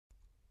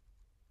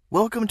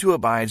Welcome to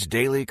Abide's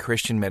Daily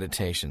Christian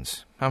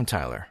Meditations. I'm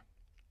Tyler.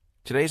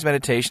 Today's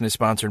meditation is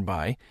sponsored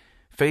by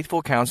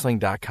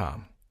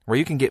FaithfulCounseling.com, where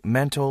you can get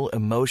mental,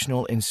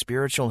 emotional, and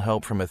spiritual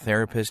help from a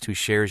therapist who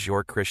shares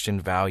your Christian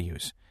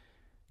values.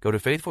 Go to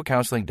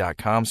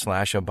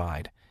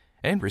FaithfulCounseling.com/abide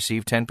and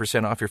receive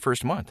 10% off your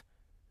first month.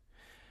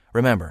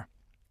 Remember,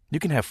 you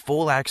can have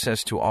full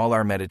access to all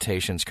our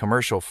meditations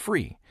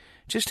commercial-free.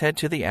 Just head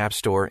to the App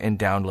Store and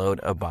download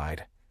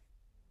Abide.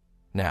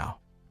 Now,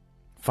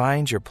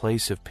 find your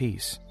place of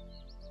peace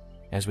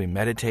as we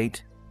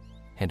meditate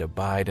and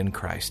abide in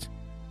Christ.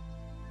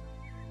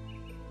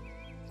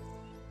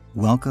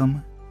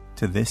 Welcome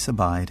to this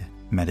Abide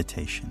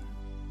meditation.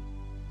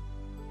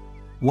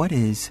 What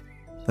is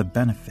the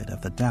benefit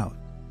of the doubt,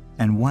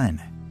 and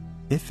when,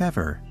 if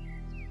ever,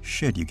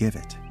 should you give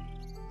it?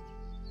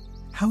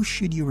 How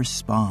should you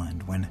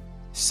respond when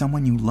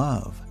someone you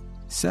love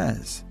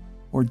says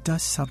or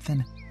does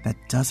something that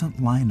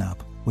doesn't line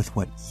up with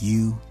what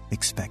you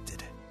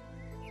expected?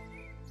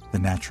 The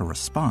natural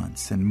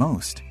response in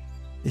most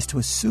is to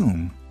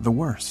assume the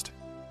worst.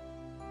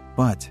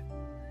 But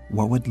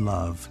what would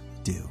love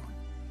do?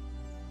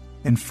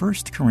 In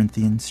 1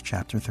 Corinthians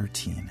chapter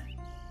 13,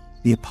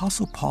 the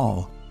Apostle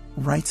Paul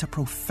writes a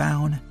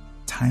profound,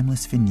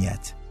 timeless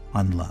vignette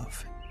on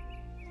love.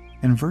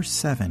 In verse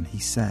 7, he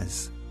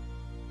says,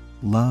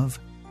 "Love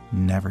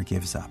never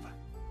gives up,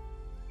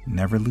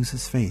 never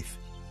loses faith,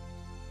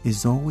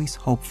 is always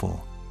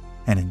hopeful,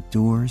 and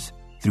endures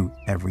through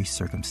every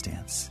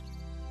circumstance."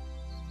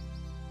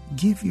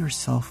 Give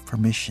yourself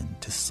permission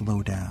to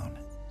slow down.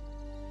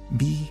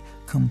 Be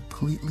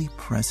completely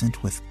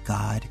present with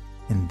God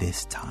in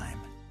this time.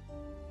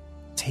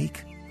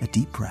 Take a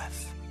deep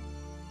breath.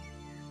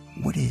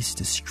 What is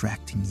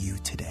distracting you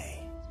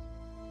today?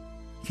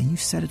 Can you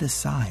set it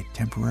aside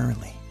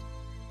temporarily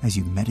as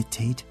you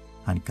meditate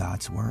on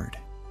God's Word?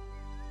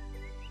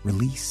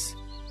 Release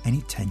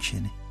any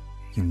tension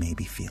you may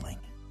be feeling.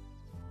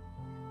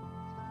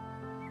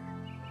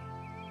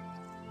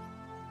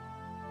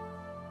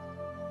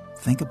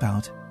 Think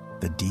about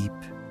the deep,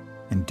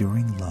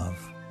 enduring love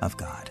of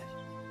God.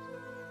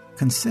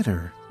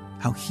 Consider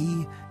how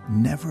He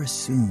never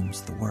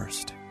assumes the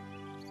worst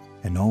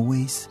and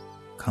always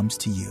comes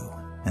to you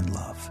in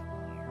love.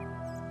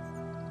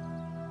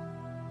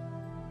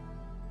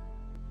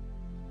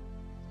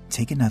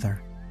 Take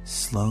another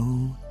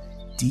slow,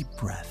 deep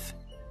breath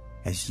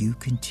as you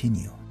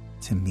continue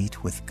to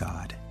meet with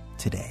God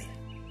today.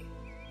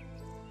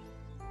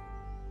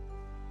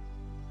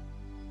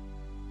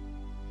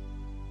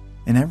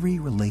 In every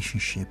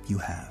relationship you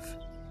have,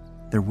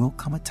 there will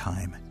come a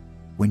time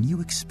when you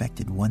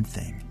expected one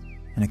thing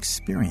and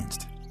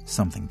experienced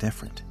something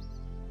different.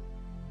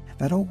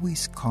 That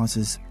always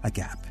causes a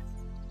gap,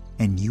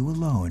 and you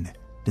alone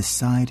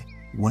decide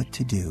what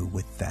to do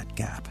with that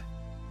gap.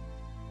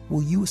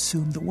 Will you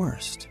assume the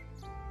worst,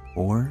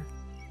 or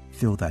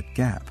fill that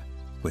gap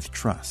with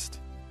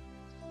trust?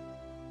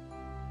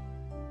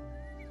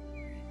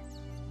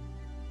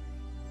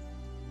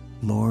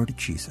 Lord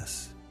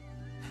Jesus,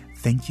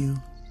 thank you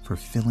for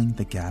filling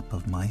the gap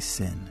of my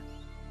sin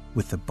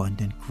with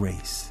abundant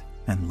grace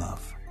and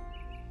love.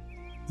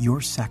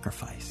 Your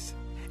sacrifice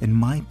in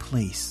my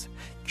place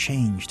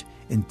changed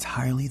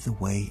entirely the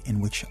way in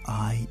which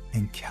I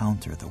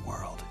encounter the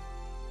world.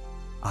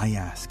 I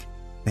ask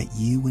that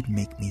you would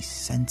make me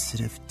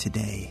sensitive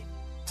today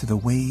to the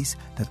ways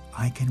that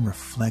I can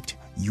reflect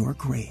your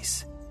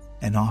grace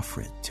and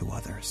offer it to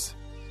others.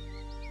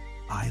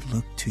 I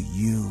look to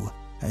you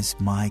as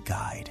my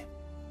guide,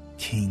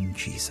 King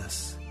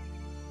Jesus.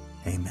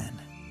 Amen.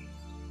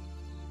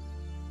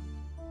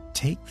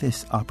 Take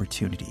this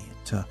opportunity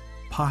to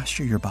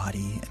posture your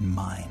body and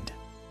mind,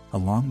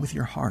 along with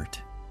your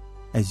heart,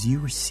 as you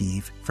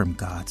receive from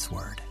God's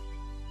Word.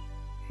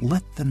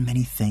 Let the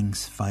many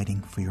things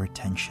fighting for your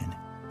attention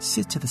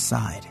sit to the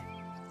side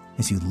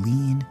as you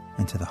lean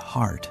into the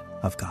heart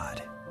of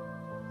God.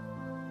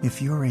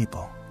 If you're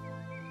able,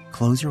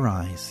 close your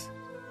eyes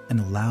and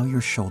allow your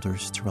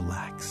shoulders to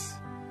relax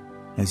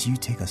as you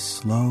take a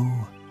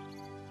slow,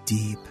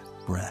 deep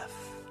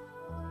breath.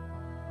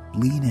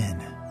 Lean in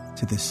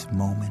to this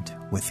moment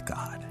with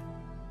God.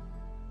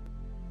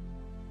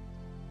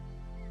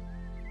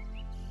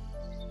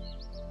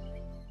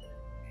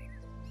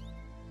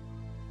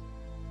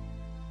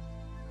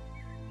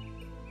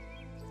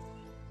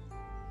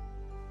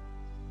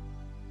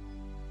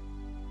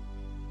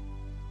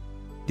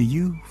 Do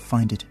you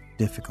find it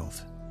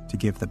difficult to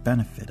give the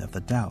benefit of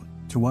the doubt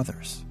to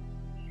others?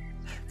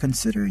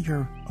 Consider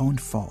your own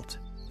fault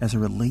as it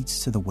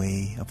relates to the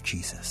way of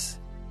Jesus,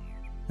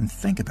 and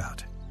think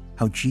about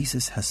how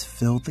Jesus has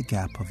filled the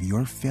gap of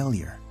your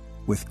failure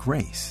with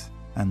grace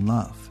and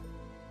love.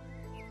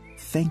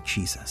 Thank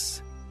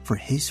Jesus for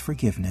His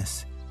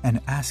forgiveness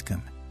and ask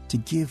Him to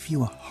give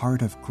you a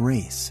heart of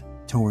grace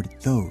toward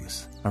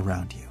those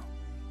around you.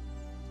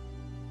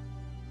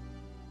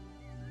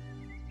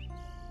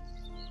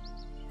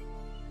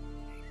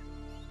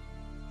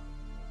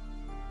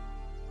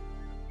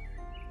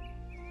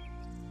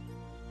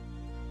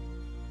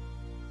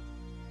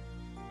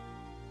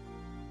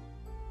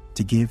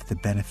 to give the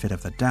benefit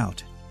of the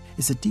doubt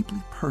is a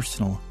deeply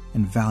personal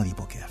and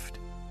valuable gift.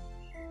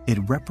 It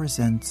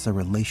represents a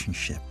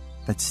relationship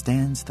that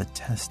stands the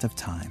test of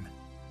time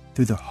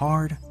through the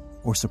hard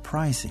or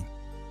surprising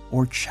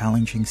or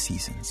challenging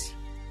seasons.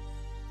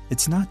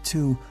 It's not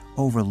to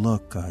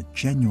overlook a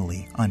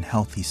genuinely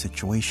unhealthy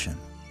situation,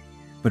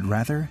 but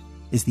rather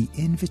is the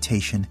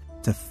invitation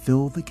to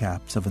fill the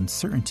gaps of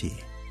uncertainty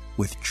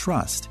with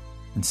trust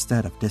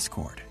instead of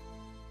discord.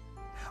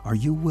 Are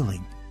you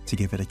willing to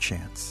give it a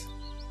chance?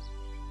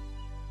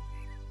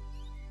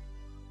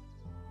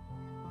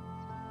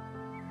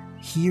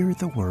 Hear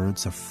the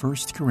words of 1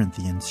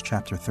 Corinthians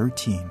chapter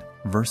 13,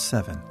 verse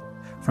 7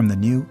 from the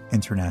New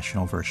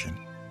International Version.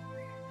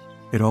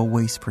 It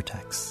always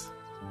protects,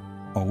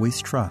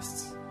 always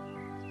trusts,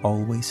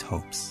 always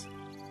hopes,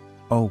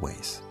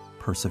 always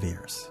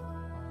perseveres.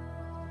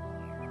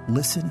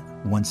 Listen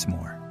once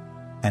more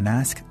and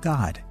ask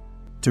God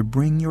to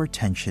bring your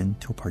attention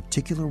to a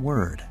particular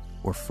word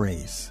or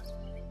phrase.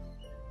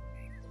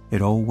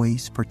 It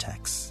always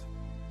protects,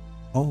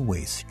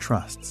 always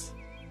trusts,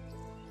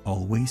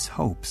 always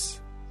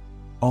hopes,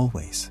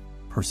 always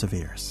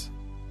perseveres.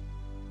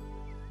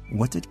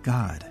 What did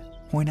God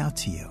point out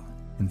to you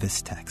in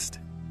this text?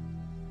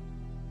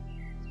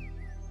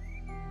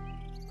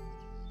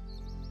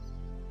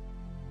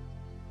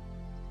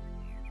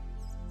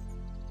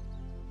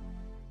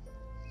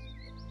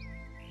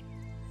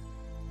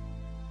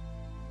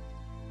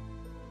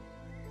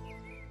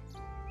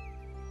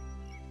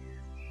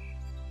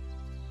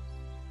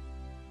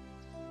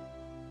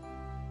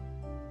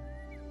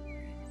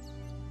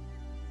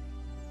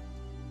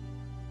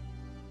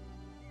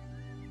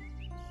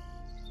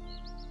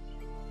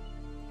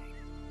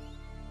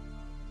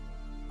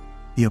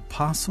 The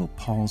Apostle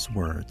Paul's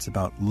words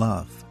about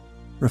love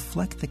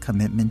reflect the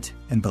commitment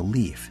and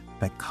belief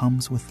that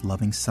comes with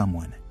loving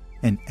someone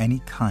in any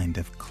kind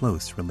of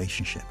close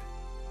relationship.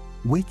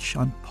 Which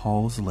on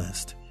Paul's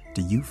list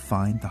do you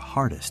find the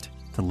hardest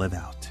to live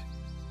out?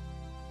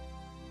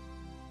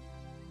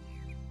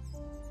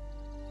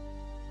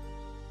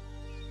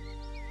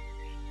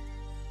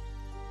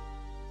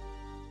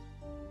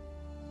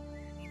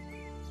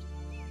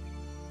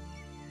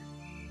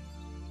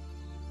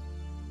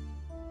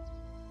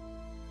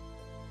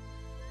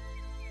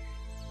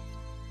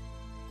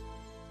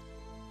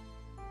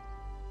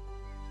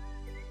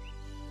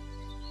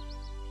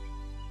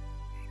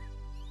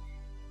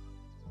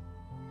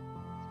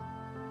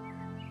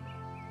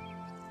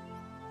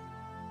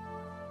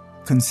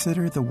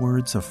 Consider the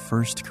words of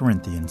 1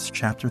 Corinthians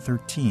chapter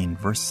 13,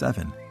 verse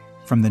 7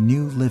 from the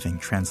New Living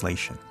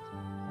Translation.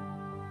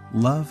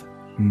 Love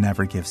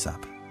never gives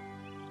up,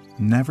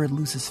 never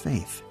loses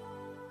faith,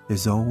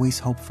 is always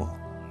hopeful,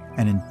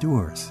 and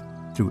endures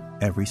through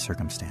every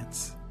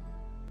circumstance.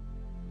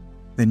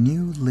 The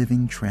New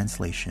Living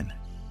Translation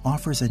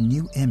offers a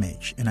new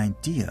image and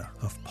idea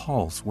of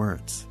Paul's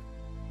words.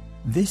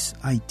 This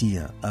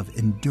idea of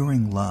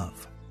enduring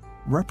love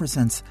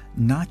represents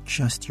not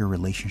just your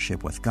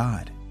relationship with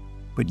God,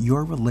 but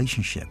your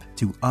relationship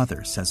to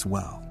others as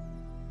well.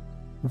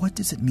 What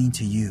does it mean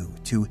to you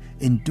to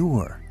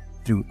endure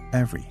through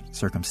every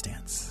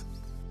circumstance?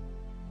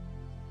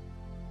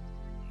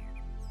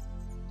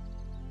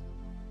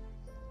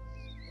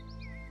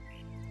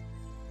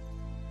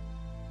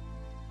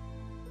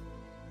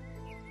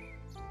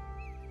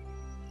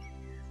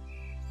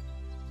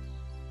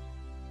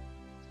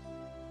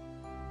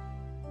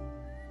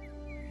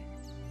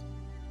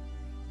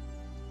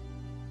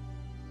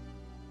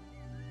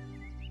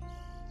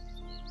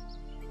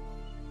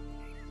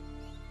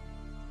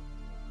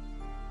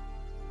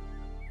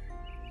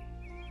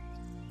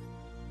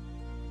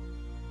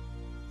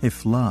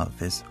 If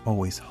love is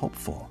always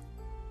hopeful,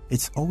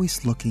 it's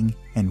always looking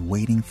and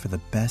waiting for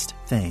the best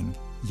thing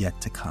yet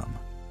to come.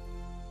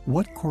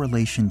 What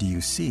correlation do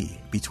you see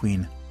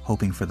between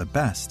hoping for the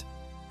best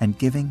and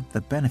giving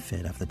the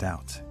benefit of the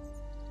doubt?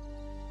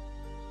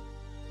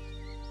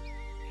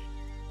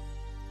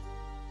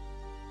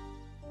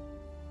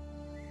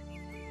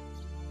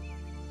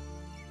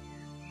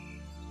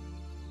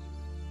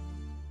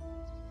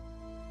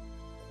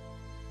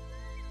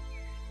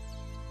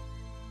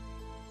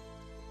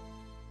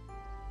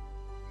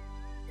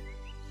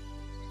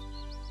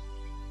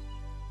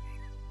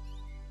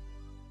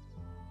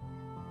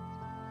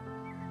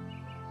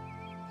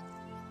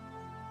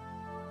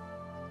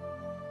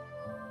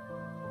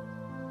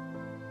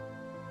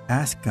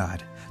 Ask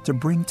God to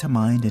bring to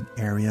mind an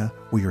area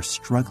where you're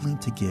struggling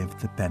to give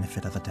the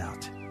benefit of the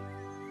doubt.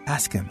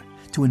 Ask Him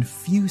to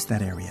infuse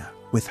that area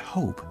with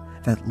hope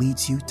that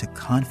leads you to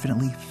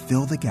confidently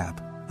fill the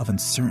gap of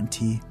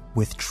uncertainty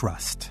with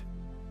trust.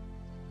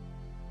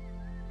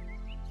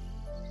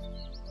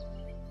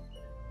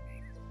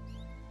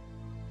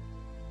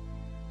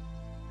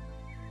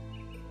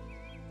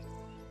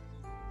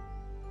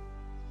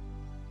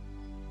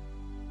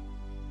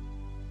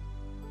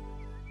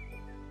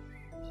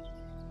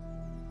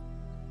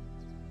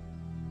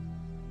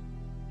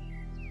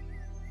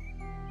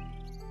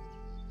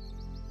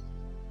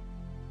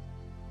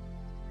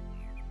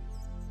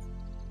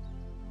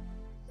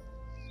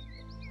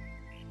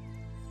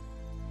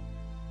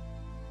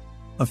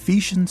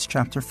 Ephesians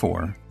chapter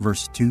 4,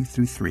 verse 2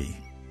 through 3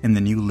 in the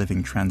New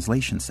Living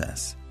Translation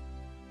says,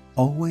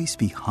 "Always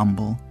be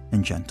humble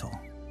and gentle.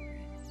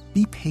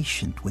 Be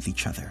patient with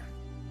each other,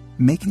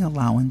 making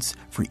allowance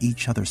for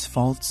each other's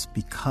faults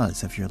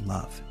because of your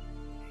love.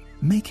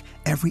 Make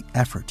every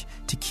effort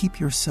to keep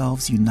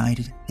yourselves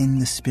united in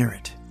the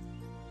Spirit,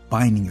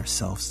 binding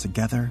yourselves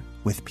together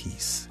with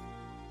peace."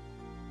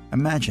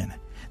 Imagine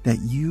that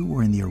you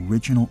were in the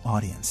original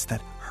audience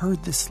that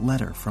heard this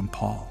letter from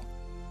Paul.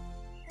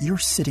 You're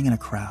sitting in a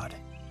crowd,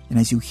 and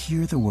as you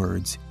hear the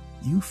words,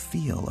 you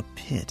feel a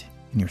pit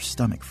in your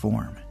stomach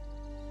form.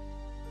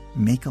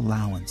 Make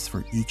allowance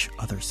for each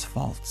other's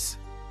faults.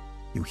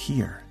 You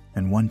hear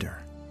and wonder,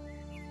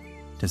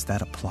 does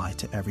that apply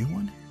to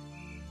everyone?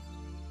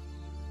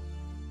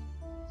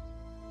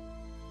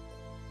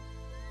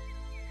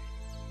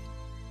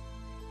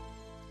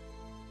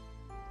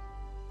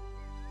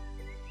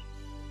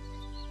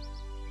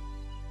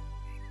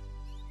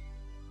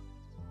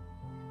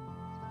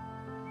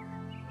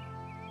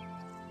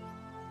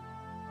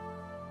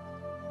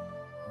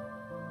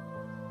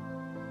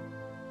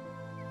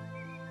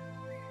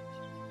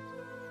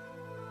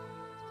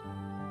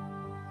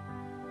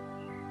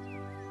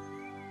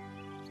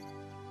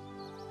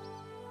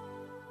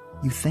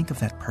 You think of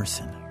that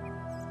person,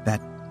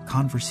 that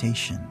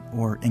conversation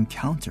or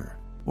encounter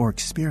or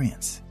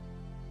experience,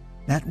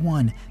 that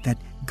one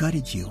that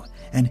gutted you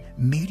and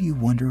made you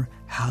wonder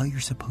how you're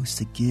supposed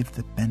to give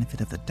the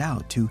benefit of the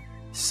doubt to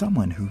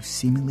someone who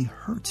seemingly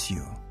hurts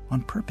you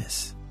on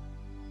purpose.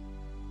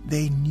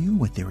 They knew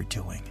what they were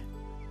doing,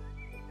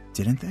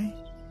 didn't they?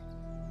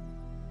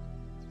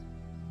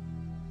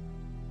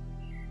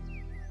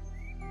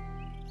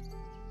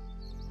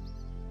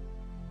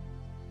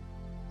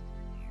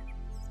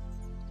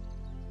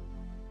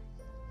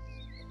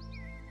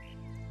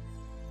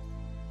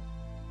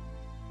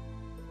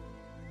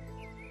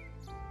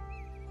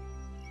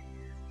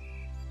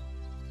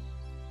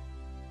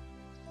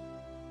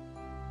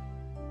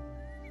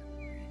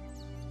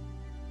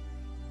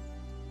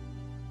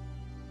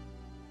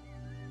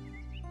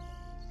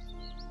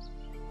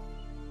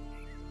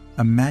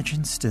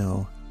 Imagine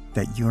still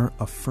that you're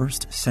a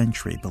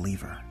first-century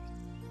believer,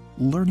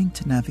 learning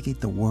to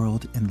navigate the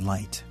world in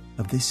light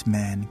of this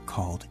man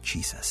called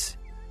Jesus.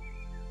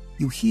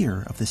 You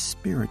hear of the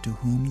Spirit to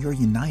whom you're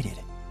united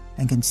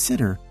and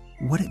consider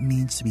what it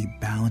means to be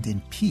bound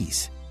in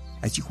peace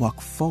as you walk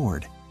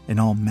forward in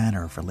all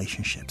manner of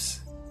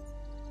relationships.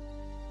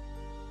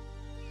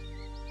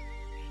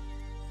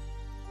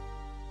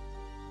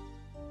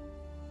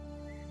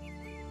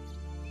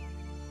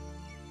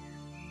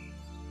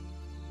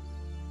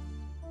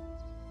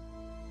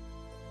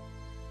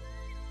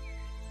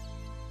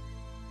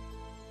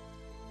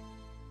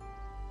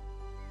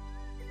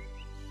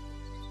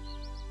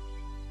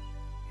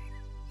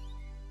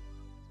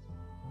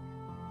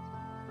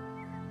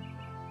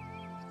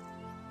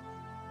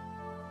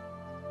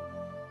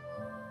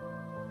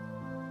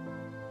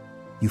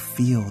 You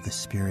feel the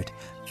Spirit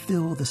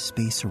fill the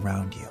space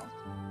around you,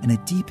 and a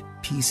deep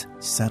peace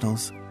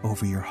settles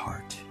over your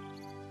heart.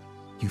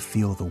 You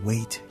feel the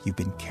weight you've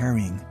been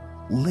carrying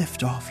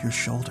lift off your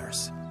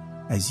shoulders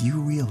as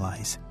you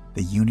realize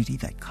the unity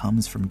that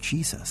comes from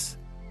Jesus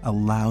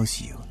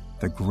allows you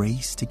the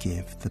grace to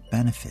give the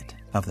benefit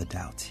of the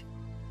doubt,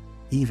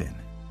 even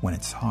when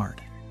it's hard.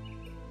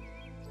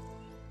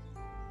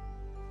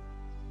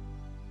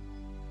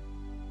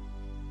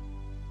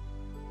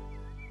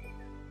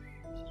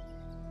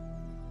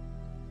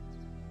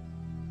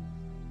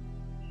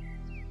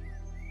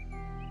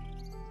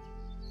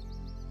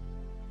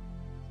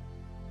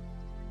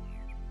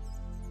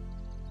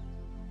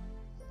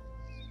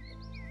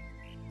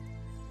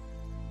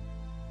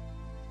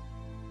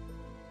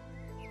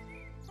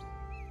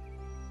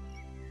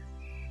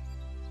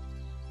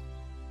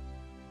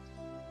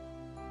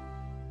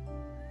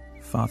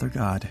 Father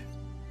God,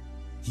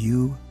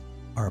 you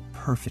are a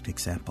perfect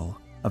example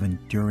of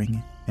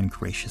enduring and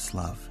gracious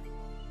love.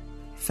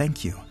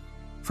 Thank you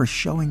for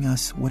showing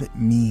us what it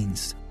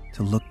means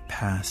to look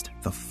past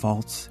the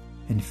faults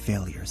and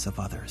failures of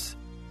others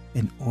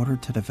in order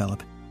to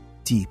develop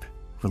deep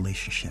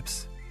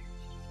relationships.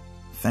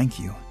 Thank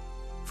you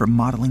for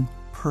modeling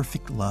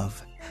perfect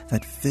love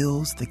that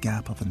fills the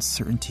gap of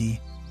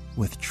uncertainty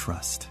with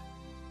trust.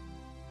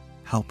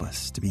 Help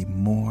us to be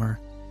more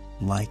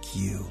like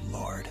you,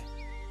 Lord.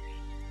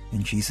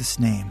 In Jesus'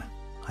 name,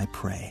 I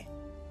pray.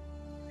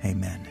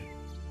 Amen.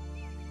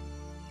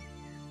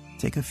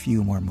 Take a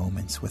few more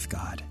moments with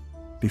God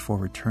before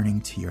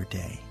returning to your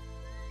day.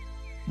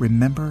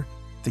 Remember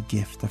the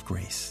gift of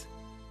grace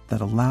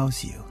that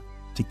allows you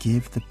to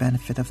give the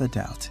benefit of the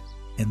doubt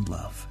in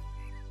love.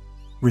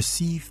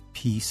 Receive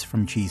peace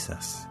from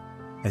Jesus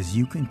as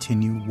you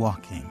continue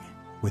walking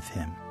with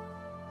Him.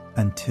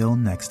 Until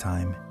next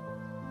time,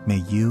 may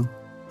you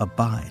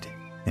abide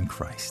in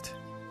Christ.